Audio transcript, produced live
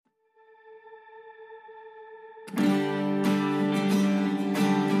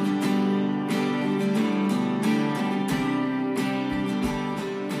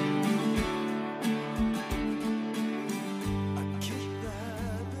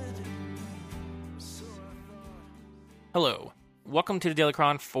Hello. Welcome to the Daily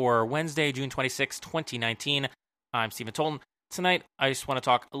Cron for Wednesday, June 26, 2019. I'm Stephen Tolton. Tonight, I just want to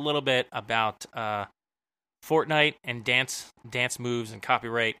talk a little bit about Fortnite and dance moves and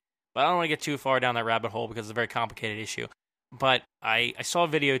copyright, but I don't want to get too far down that rabbit hole because it's a very complicated issue. But I saw a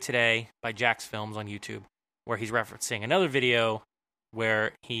video today by Jack's Films on YouTube where he's referencing another video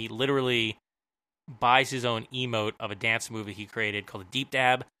where he literally buys his own emote of a dance move that he created called a Deep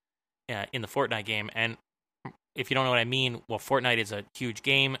Dab in the Fortnite game. And if you don't know what I mean, well, Fortnite is a huge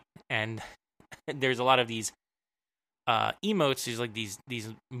game, and there's a lot of these emotes, these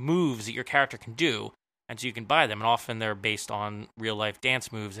moves that your character can do, and so you can buy them, and often they're based on real-life dance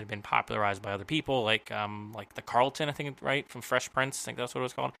moves that have been popularized by other people, like the Carlton, I think, right, from Fresh Prince, I think that's what it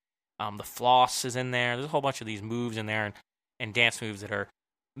was called. The Floss is in there. There's a whole bunch of these moves in there, and dance moves that are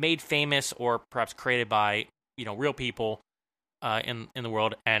made famous or perhaps created by, real people in the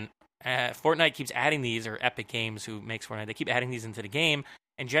world, and Fortnite keeps adding these, or Epic Games, who makes Fortnite, they keep adding these into the game,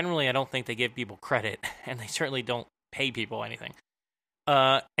 and generally I don't think they give people credit, and they certainly don't pay people anything.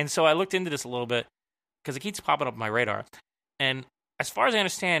 And so I looked into this a little bit, because it keeps popping up on my radar, and as far as I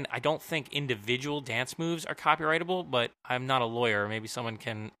understand, I don't think individual dance moves are copyrightable, but I'm not a lawyer. Maybe someone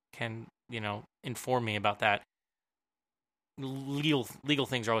can inform me about that. Legal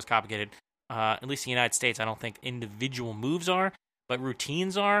things are always complicated. At least in the United States, I don't think individual moves are, but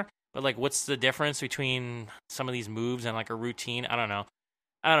routines are. But, what's the difference between some of these moves and, a routine? I don't know.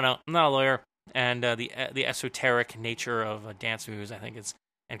 I'm not a lawyer. And the esoteric nature of dance moves, I think,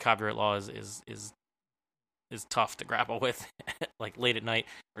 and copyright law is tough to grapple with, late at night,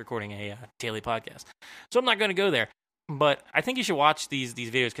 recording a daily podcast. So I'm not going to go there. But I think you should watch these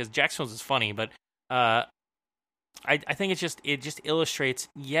videos, because Jack's Films is funny, but I think it just illustrates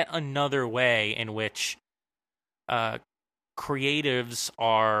yet another way in which creatives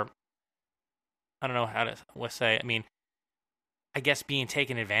are, I don't know how to say. I mean, I guess being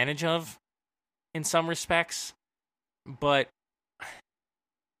taken advantage of in some respects, but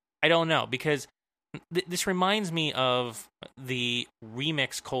I don't know, because this reminds me of the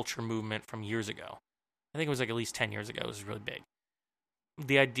remix culture movement from years ago. I think it was at least 10 years ago. It was really big.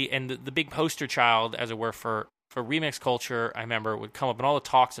 The idea and the big poster child, as it were, for remix culture, I remember, would come up, and all the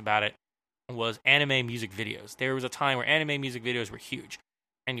talks about it was anime music videos. There was a time where anime music videos were huge.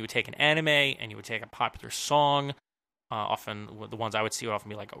 And you would take an anime, and you would take a popular song. Often, the ones I would see would often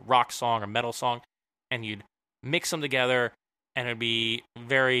be like a rock song or metal song. And you'd mix them together, and it would be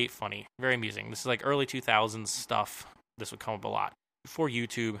very funny, very amusing. This is early 2000s stuff. This would come up a lot. Before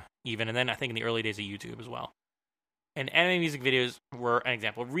YouTube, even. And then I think in the early days of YouTube as well. And anime music videos were an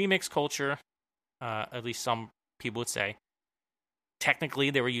example. Remix culture, at least some people would say, technically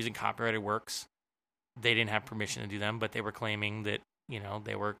they were using copyrighted works. They didn't have permission to do them, but they were claiming that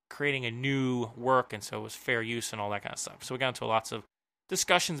they were creating a new work, and so it was fair use and all that kind of stuff. So we got into lots of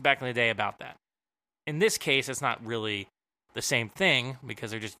discussions back in the day about that. In this case, it's not really the same thing,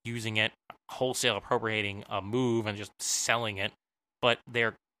 because they're just using it, wholesale appropriating a move and just selling it, but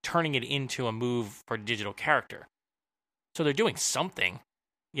they're turning it into a move for a digital character. So they're doing something.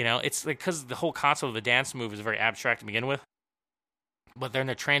 It's because the whole concept of a dance move is very abstract to begin with, but then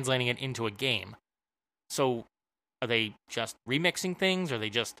they're translating it into a game. So are they just remixing things? Or are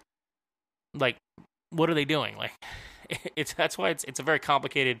they just, what are they doing? That's why it's a very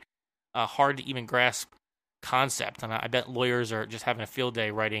complicated, hard to even grasp concept. And I bet lawyers are just having a field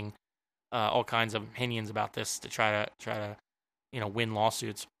day writing all kinds of opinions about this to try to win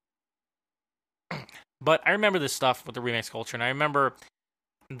lawsuits. But I remember this stuff with the remix culture, and I remember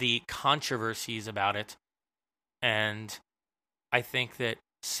the controversies about it. And I think that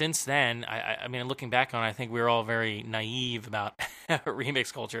since then, I mean, looking back on it, I think we were all very naive about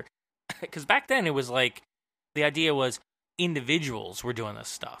remix culture. Because back then, it was the idea was individuals were doing this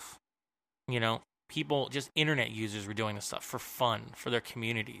stuff. People, just internet users were doing this stuff for fun, for their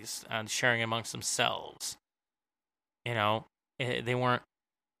communities, and sharing amongst themselves. It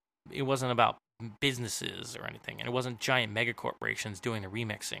wasn't about businesses or anything, and it wasn't giant mega corporations doing the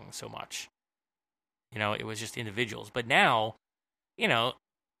remixing so much. It was just individuals. But now,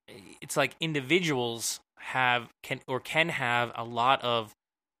 it's individuals can have a lot of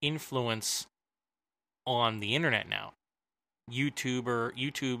influence on the internet now.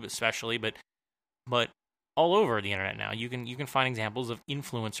 YouTube especially, but all over the internet now. You can find examples of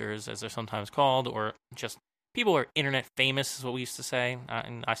influencers, as they're sometimes called, or just people who are internet famous, is what we used to say,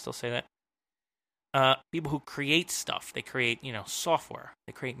 and I still say that. People who create stuff. They create, software.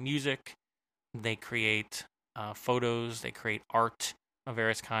 They create music. They create photos. They create art of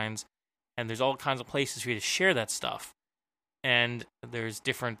various kinds. And there's all kinds of places for you to share that stuff. And there's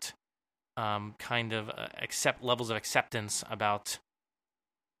different kind of levels of acceptance about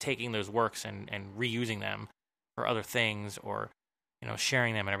taking those works and reusing them for other things, or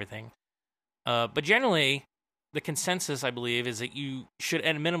sharing them and everything. But generally, the consensus, I believe, is that you should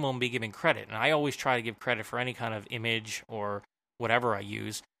at a minimum be giving credit. And I always try to give credit for any kind of image or whatever I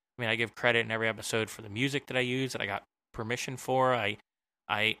use. I mean, I give credit in every episode for the music that I use that I got permission for. I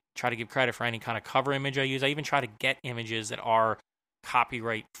try to give credit for any kind of cover image I use. I even try to get images that are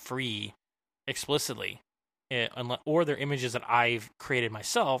copyright free explicitly, or they're images that I've created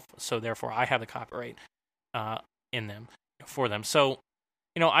myself, so therefore I have the copyright in them for them. So,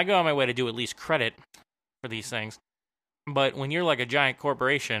 I go on my way to do at least credit for these things. But when you're like a giant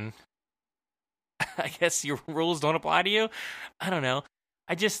corporation, I guess your rules don't apply to you. I don't know.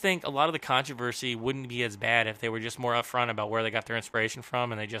 I just think a lot of the controversy wouldn't be as bad if they were just more upfront about where they got their inspiration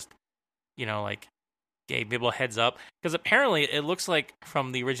from, and they just, gave people a heads up. Because apparently it looks like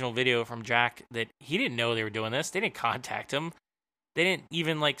from the original video from Jack that he didn't know they were doing this. They didn't contact him. They didn't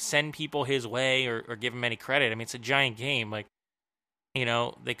even send people his way or give him any credit. I mean, it's a giant game.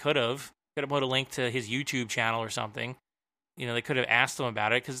 They could have put a link to his YouTube channel or something. They could have asked him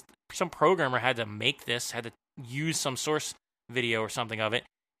about it, because some programmer had to make this, had to use some source video or something of it,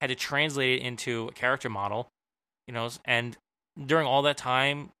 had to translate it into a character model, and during all that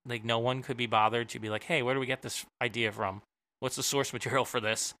time, no one could be bothered to be like, hey, where do we get this idea from? What's the source material for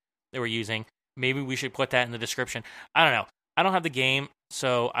this that we're using? Maybe we should put that in the description. I don't know. I don't have the game,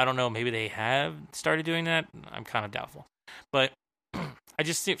 so I don't know. Maybe they have started doing that. I'm kind of doubtful. But I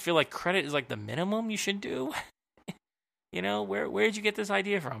just feel like credit is the minimum you should do. Where did you get this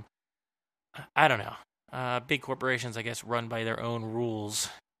idea from? I don't know. Big corporations, I guess, run by their own rules,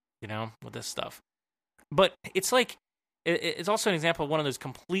 with this stuff. But it's it's also an example of one of those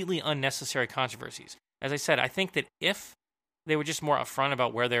completely unnecessary controversies. As I said, I think that if they were just more upfront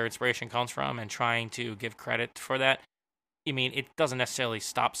about where their inspiration comes from and trying to give credit for that, I mean, it doesn't necessarily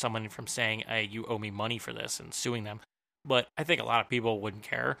stop someone from saying, hey, you owe me money for this, and suing them. But I think a lot of people wouldn't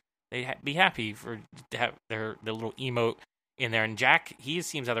care. They'd be happy to have their little emote in there. And Jack, he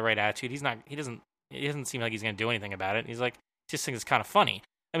seems to have the right attitude. He doesn't seem like he's going to do anything about it. He's just thinks it's kind of funny.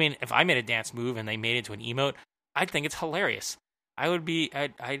 I mean, if I made a dance move and they made it to an emote, I'd think it's hilarious.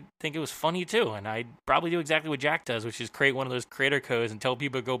 I'd think it was funny too. And I'd probably do exactly what Jack does, which is create one of those creator codes and tell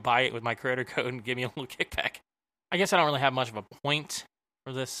people to go buy it with my creator code and give me a little kickback. I guess I don't really have much of a point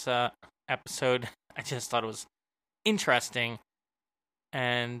for this episode. I just thought it was interesting.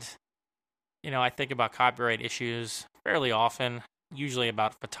 And, I think about copyright issues fairly often, usually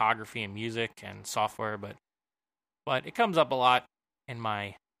about photography and music and software, but it comes up a lot in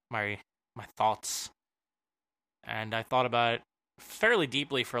my thoughts. And I thought about it fairly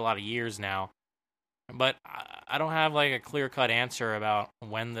deeply for a lot of years now. But I don't have a clear-cut answer about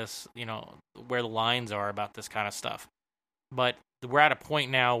when this, where the lines are about this kind of stuff. But we're at a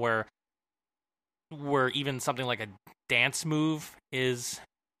point now where even something like a dance move is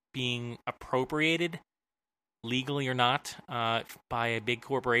being appropriated, legally or not, by a big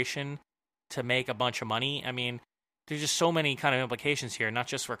corporation to make a bunch of money. I mean, there's just so many kind of implications here, not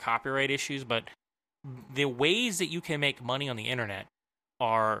just for copyright issues, but the ways that you can make money on the internet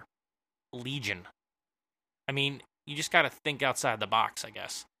are legion. I mean, you just got to think outside the box, I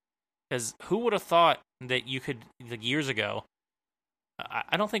guess. Because who would have thought that you could, years ago,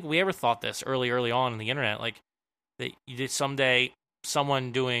 I don't think we ever thought this early on in the internet, that you did someday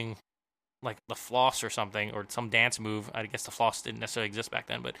someone doing the floss or something, or some dance move. I guess the floss didn't necessarily exist back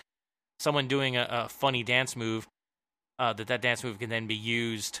then, but someone doing a funny dance move, that dance move can then be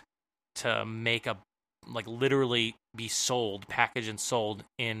used to make literally be sold, packaged and sold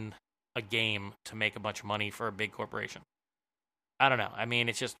in a game to make a bunch of money for a big corporation. I don't know. I mean,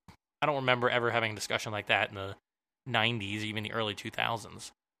 it's just, I don't remember ever having a discussion like that in the 90s, even the early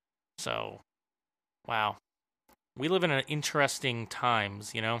 2000s. So, wow. We live in interesting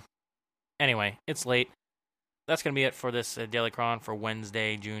times, Anyway, it's late. That's going to be it for this Daily Cron for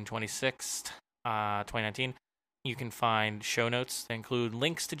Wednesday, June 26th, 2019. You can find show notes that include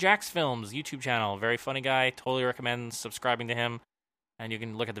links to Jack's Films YouTube channel. Very funny guy. Totally recommend subscribing to him. And you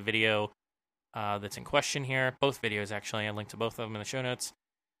can look at the video that's in question here. Both videos, actually. I linked to both of them in the show notes.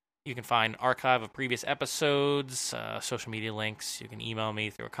 You can find archive of previous episodes, social media links. You can email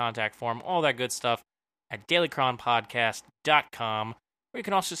me through a contact form, all that good stuff at dailycronpodcast.com, where you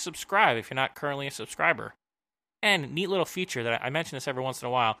can also subscribe if you're not currently a subscriber. And neat little feature that I mention this every once in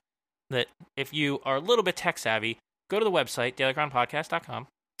a while, that if you are a little bit tech savvy, go to the website, dailycronpodcast.com,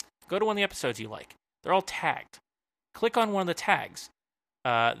 go to one of the episodes you like. They're all tagged. Click on one of the tags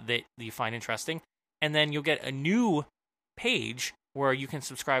that you find interesting, and then you'll get a new page where you can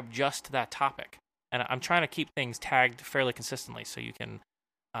subscribe just to that topic. And I'm trying to keep things tagged fairly consistently so you can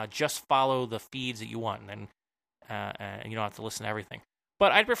just follow the feeds that you want, and you don't have to listen to everything.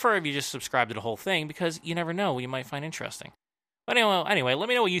 But I'd prefer if you just subscribe to the whole thing, because you never know what you might find interesting. But anyway, let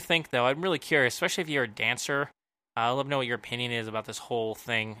me know what you think, though. I'm really curious, especially if you're a dancer. Let me know what your opinion is about this whole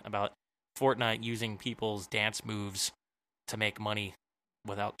thing, about Fortnite using people's dance moves to make money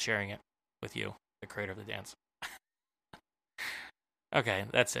without sharing it with you, the creator of the dance. Okay,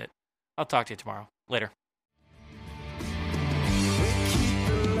 that's it. I'll talk to you tomorrow. Later.